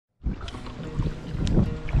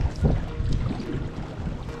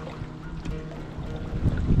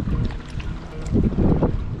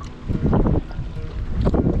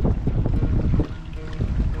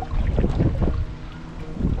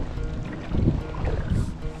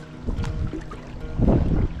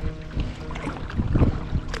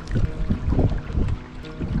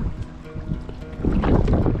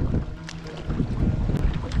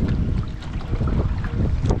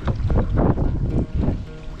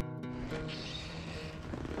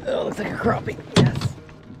looks like a crappie.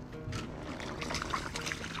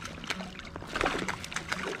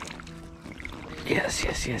 Yes. Yes,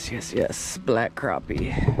 yes, yes, yes, yes. Black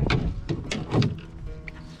crappie.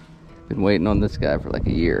 Been waiting on this guy for like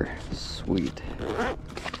a year. Sweet.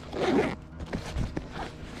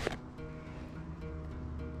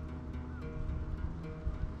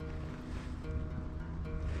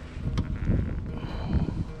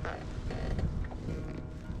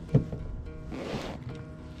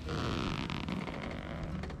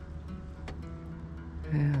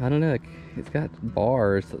 I don't know, it's got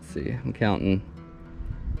bars. Let's see, I'm counting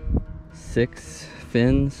 6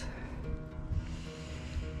 fins.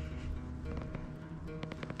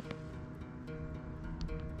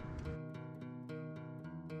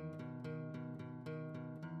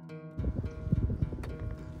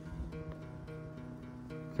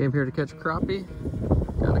 Came here to catch a crappie.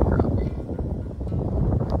 Got a crappie.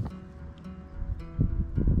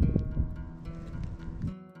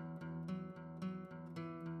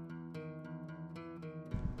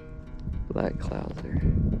 Black clouser.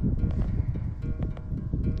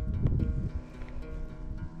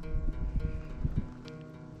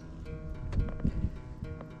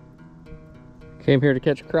 Came here to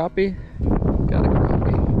catch a crappie. Got a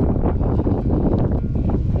crappie.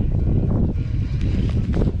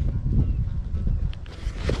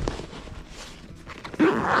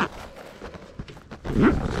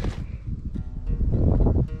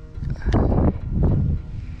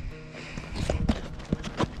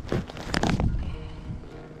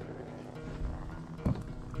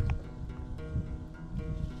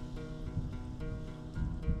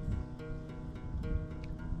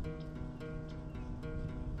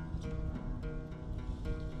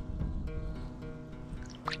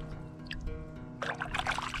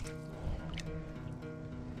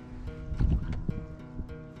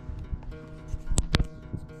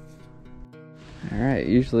 Alright,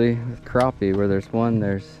 usually with crappie, where there's one,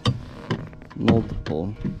 there's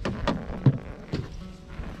multiple.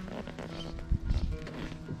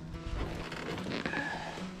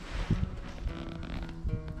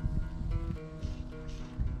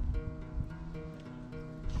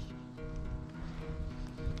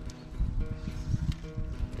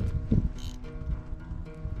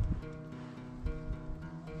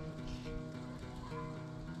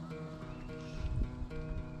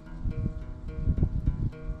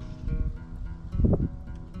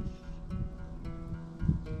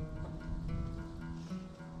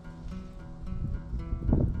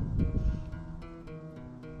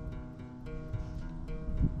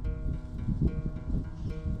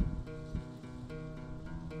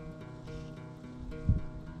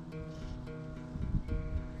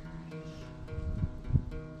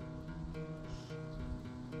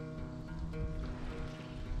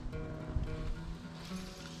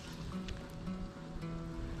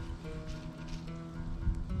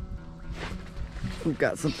 We've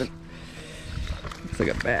got something. Looks like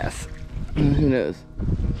a bass. Who knows?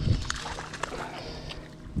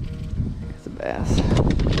 It's a bass.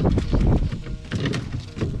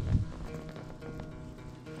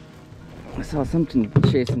 I saw something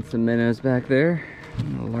chasing some minnows back there. A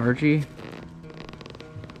largie.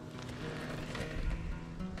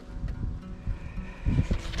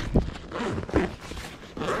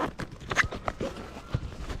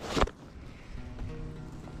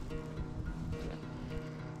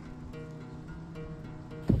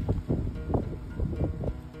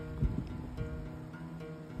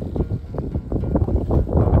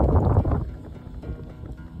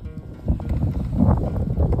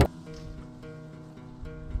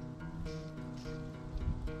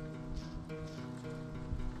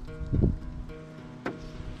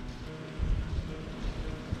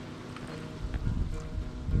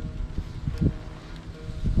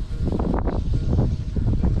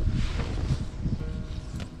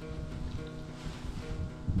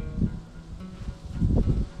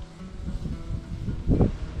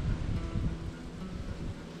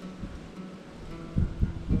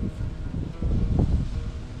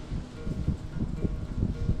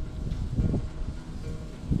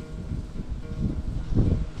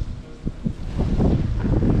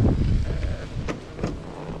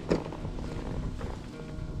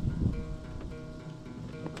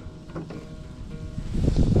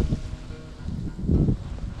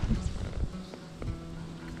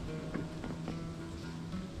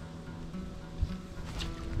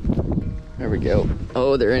 There we go.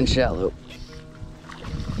 Oh, they're in shallow.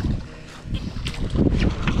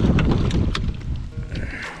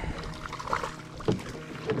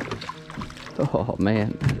 Oh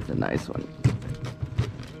man, that's a nice one.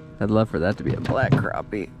 I'd love for that to be a black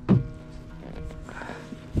crappie.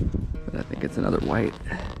 But I think it's another white.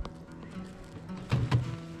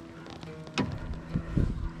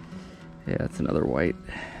 Yeah, it's another white.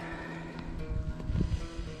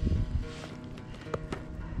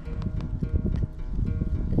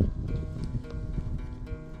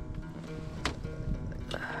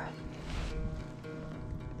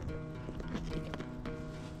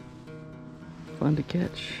 Fun to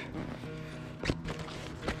catch.